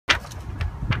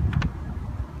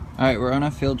Alright, we're on a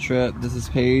field trip. This is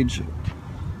page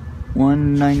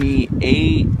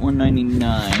 198,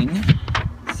 199.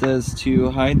 It says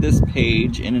to hide this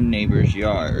page in a neighbor's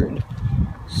yard.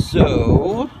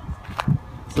 So,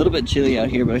 it's a little bit chilly out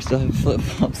here, but I still have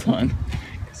flip-flops on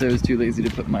because I was too lazy to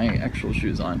put my actual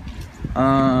shoes on.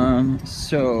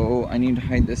 So I need to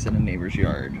hide this in a neighbor's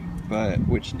yard. But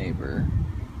which neighbor?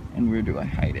 And where do I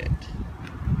hide it?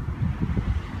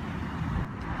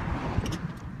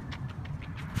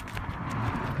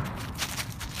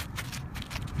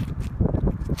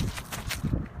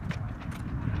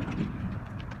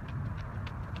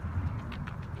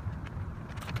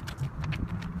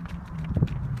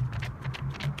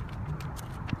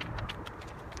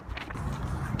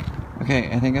 Okay,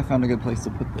 I think I found a good place to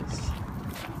put this.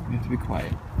 We have to be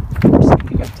quiet. We're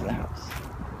sneaking up to the house.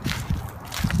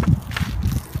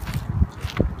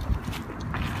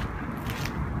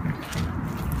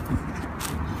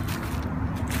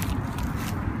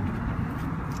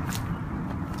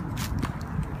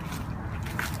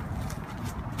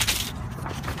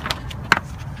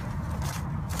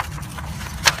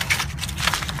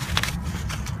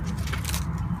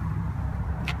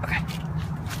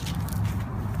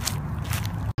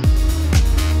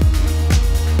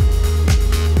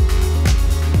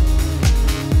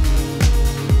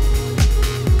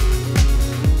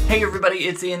 Hey everybody,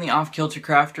 it's Ian the Off-Kilter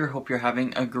Crafter. Hope you're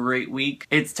having a great week.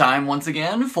 It's time once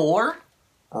again for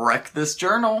Wreck This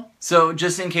Journal. So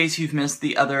just in case you've missed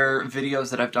the other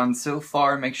videos that I've done so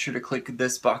far, make sure to click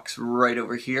this box right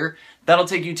over here. That'll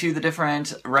take you to the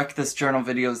different Wreck This Journal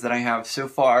videos that I have so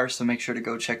far, so make sure to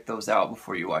go check those out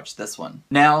before you watch this one.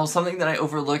 Now, something that I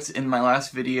overlooked in my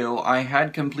last video, I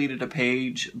had completed a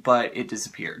page, but it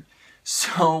disappeared.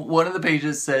 So one of the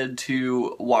pages said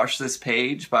to wash this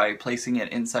page by placing it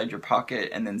inside your pocket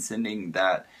and then sending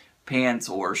that pants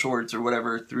or shorts or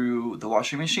whatever through the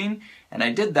washing machine, and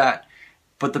I did that,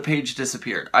 but the page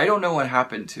disappeared. I don't know what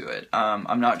happened to it.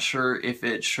 I'm not sure if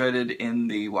it shredded in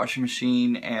the washing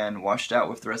machine and washed out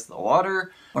with the rest of the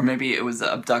water, or maybe it was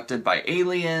abducted by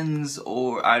aliens,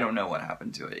 or I don't know what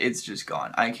happened to it. It's just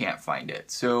gone. I can't find it.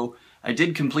 So I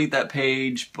did complete that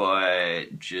page,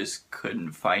 but just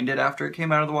couldn't find it after it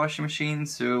came out of the washing machine,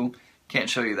 so can't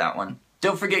show you that one.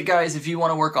 Don't forget guys, if you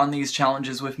want to work on these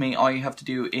challenges with me, all you have to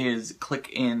do is click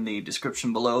in the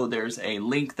description below. There's a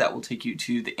link that will take you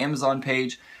to the Amazon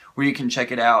page where you can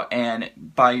check it out and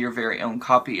buy your very own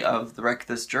copy of the Wreck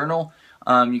This Journal.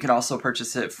 You can also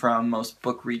purchase it from most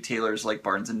book retailers like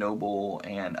Barnes & Noble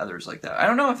and others like that. I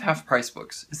don't know if Half Price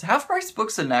Books. Is Half Price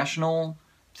Books a national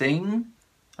thing?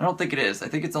 I don't think it is. I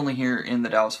think it's only here in the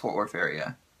Dallas-Fort Worth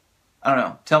area. I don't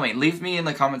know. Tell me. Leave me in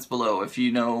the comments below if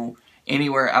you know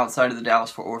anywhere outside of the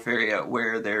Dallas-Fort Worth area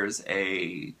where there's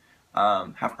a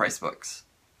Half Price Books.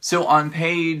 So on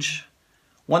page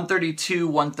 132,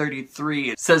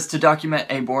 133, it says to document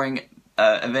a boring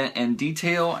event in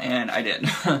detail, and I did.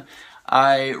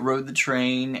 I rode the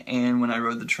train, and when I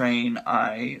rode the train,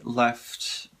 I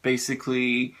left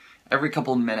basically every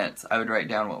couple of minutes. I would write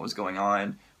down what was going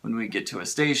on. When we get to a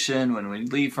station, when we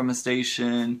leave from a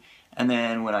station, and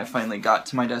then when I finally got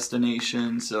to my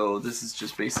destination. So this is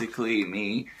just basically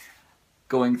me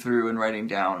going through and writing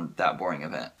down that boring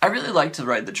event. I really like to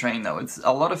ride the train though. It's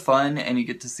a lot of fun, and you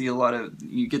get to see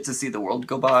the world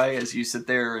go by as you sit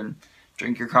there and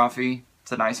drink your coffee.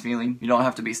 It's a nice feeling. You don't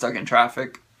have to be stuck in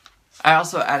traffic. I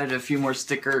also added a few more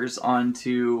stickers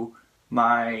onto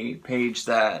my page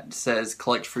that says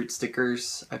collect fruit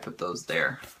stickers. I put those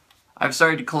there. I've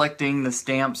started collecting the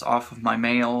stamps off of my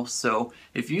mail, so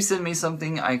if you send me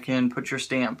something, I can put your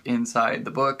stamp inside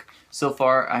the book. So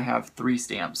far, I have 3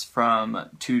 stamps from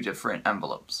 2 different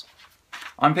envelopes.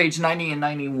 On page 90 and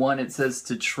 91, it says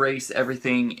to trace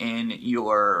everything in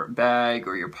your bag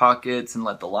or your pockets and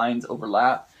let the lines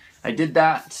overlap. I did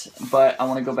that, but I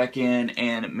want to go back in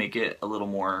and make it a little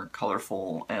more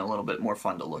colorful and a little bit more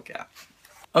fun to look at.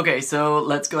 Okay, so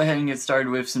let's go ahead and get started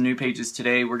with some new pages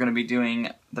today. We're going to be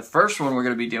doing, the first one we're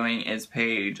going to be doing is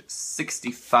page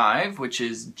 65, which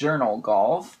is Journal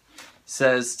Golf. It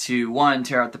says to 1,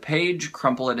 tear out the page,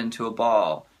 crumple it into a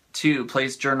ball. 2,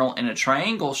 place journal in a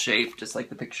triangle shape, just like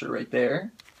the picture right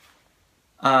there.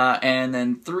 And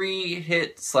then 3,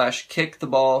 hit/kick the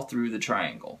ball through the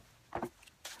triangle.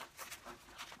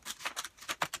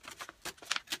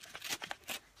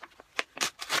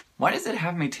 Why does it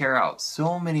have me tear out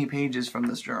so many pages from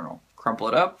this journal? Crumple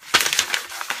it up.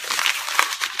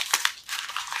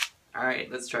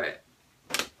 Alright, let's try it.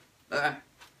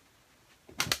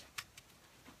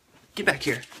 Get back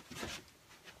here.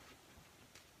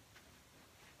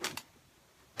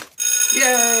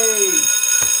 Yay!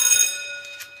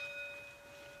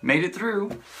 Made it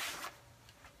through.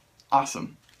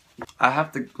 Awesome. I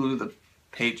have to glue the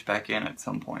page back in at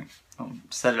some point. I'll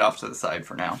set it off to the side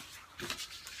for now.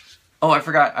 Oh, I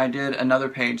forgot, I did another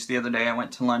page the other day. I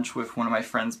went to lunch with one of my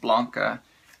friends, Blanca,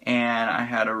 and I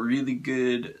had a really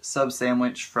good sub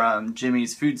sandwich from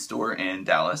Jimmy's food store in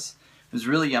Dallas. It was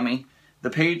really yummy. The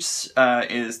page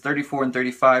is 34 and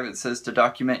 35. It says to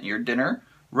document your dinner.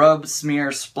 Rub,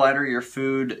 smear, splatter your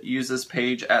food. Use this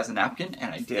page as a napkin,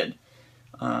 and I did.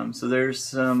 So there's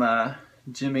some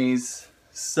Jimmy's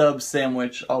sub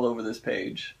sandwich all over this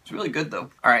page. It's really good though.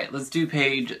 Alright, let's do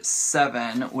page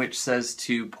 7, which says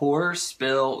to pour,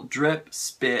 spill, drip,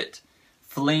 spit,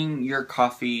 fling your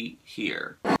coffee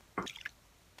here.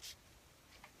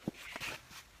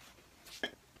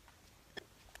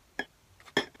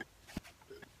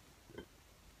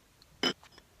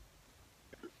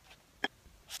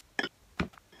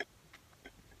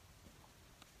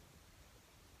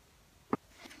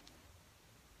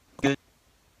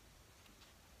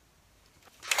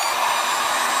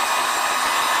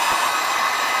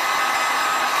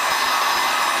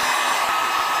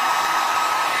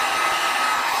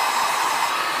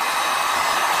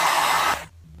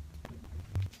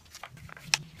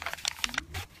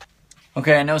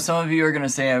 Okay, I know some of you are going to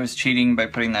say I was cheating by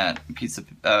putting that piece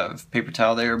of paper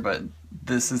towel there, but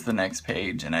this is the next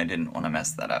page and I didn't want to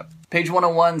mess that up. Page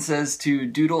 101 says to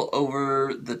doodle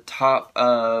over the top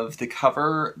of the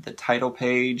cover, the title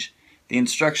page, the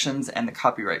instructions, and the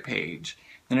copyright page.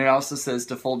 Then it also says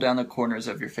to fold down the corners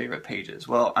of your favorite pages.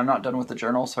 Well, I'm not done with the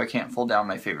journal, so I can't fold down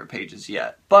my favorite pages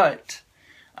yet, but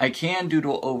I can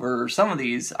doodle over some of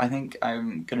these. I think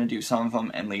I'm going to do some of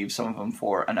them and leave some of them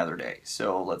for another day.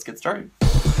 So let's get started.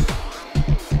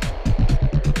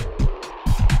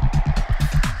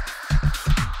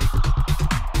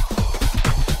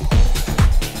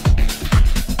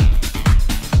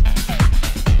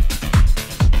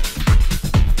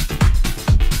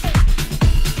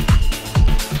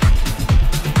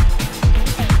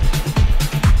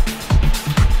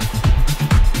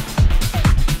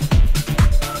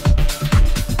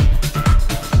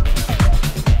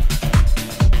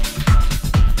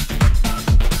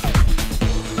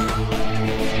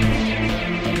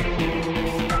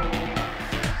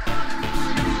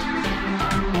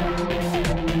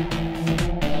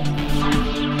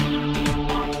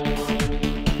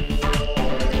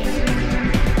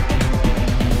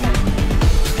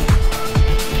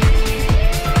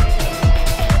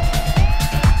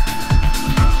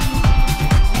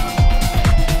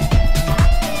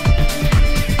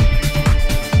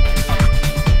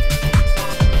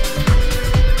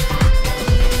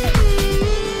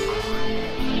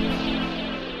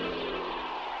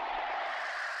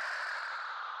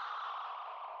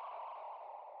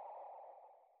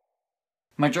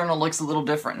 My journal looks a little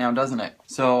different now, doesn't it?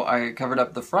 So I covered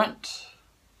up the front.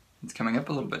 It's coming up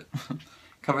a little bit.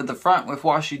 Covered the front with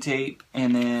washi tape,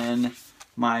 and then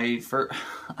my first...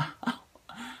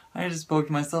 I just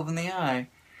poked myself in the eye.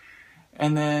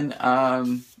 And then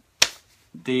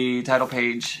the title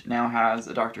page now has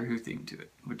a Doctor Who theme to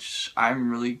it, which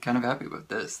I'm really kind of happy with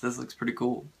this. This looks pretty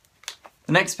cool.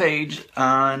 The next page,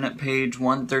 on page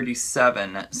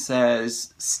 137,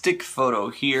 says stick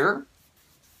photo here.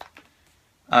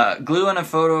 Glue in a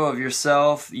photo of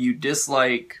yourself you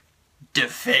dislike,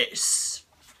 deface.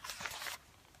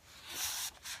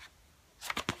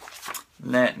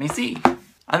 Let me see.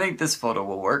 I think this photo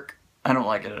will work. I don't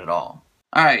like it at all.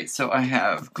 Alright, so I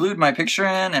have glued my picture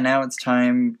in, and now it's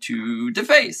time to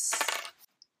deface.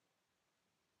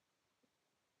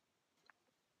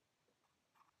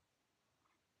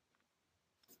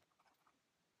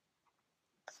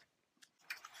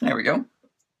 There we go.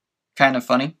 Kind of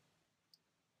funny.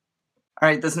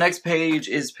 Alright, this next page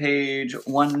is page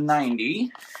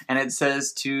 190, and it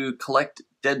says to collect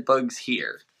dead bugs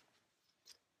here.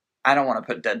 I don't want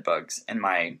to put dead bugs in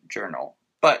my journal,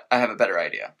 but I have a better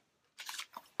idea.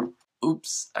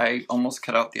 Oops, I almost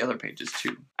cut out the other pages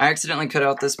too. I accidentally cut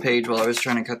out this page while I was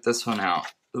trying to cut this one out.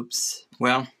 Oops.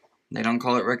 Well, they don't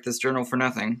call it Wreck This Journal for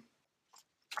nothing.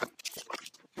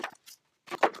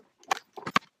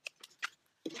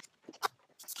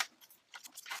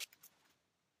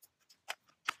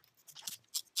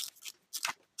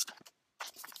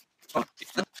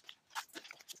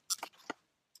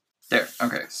 There,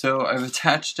 okay, so I've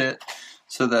attached it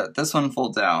so that this one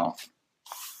folds out.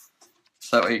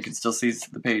 So that way you can still see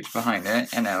the page behind it,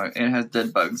 and now it has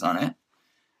dead bugs on it.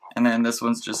 And then this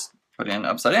one's just put in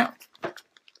upside down.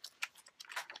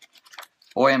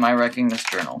 Boy, am I wrecking this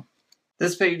journal.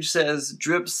 This page says,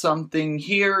 drip something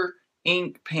here,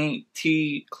 ink, paint,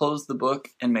 tea, close the book,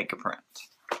 and make a print.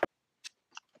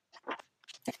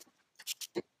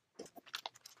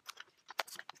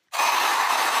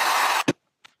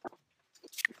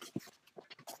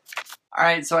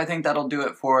 Alright, so I think that'll do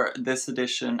it for this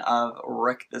edition of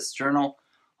Wreck This Journal.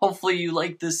 Hopefully you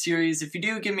liked this series. If you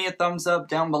do, give me a thumbs up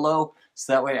down below,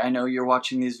 so that way I know you're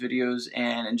watching these videos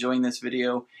and enjoying this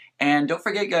video. And don't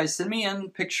forget, guys, send me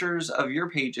in pictures of your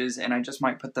pages, and I just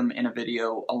might put them in a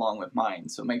video along with mine.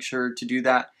 So make sure to do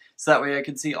that, so that way I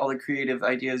can see all the creative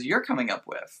ideas you're coming up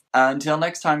with. Until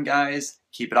next time, guys,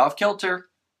 keep it off kilter.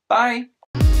 Bye!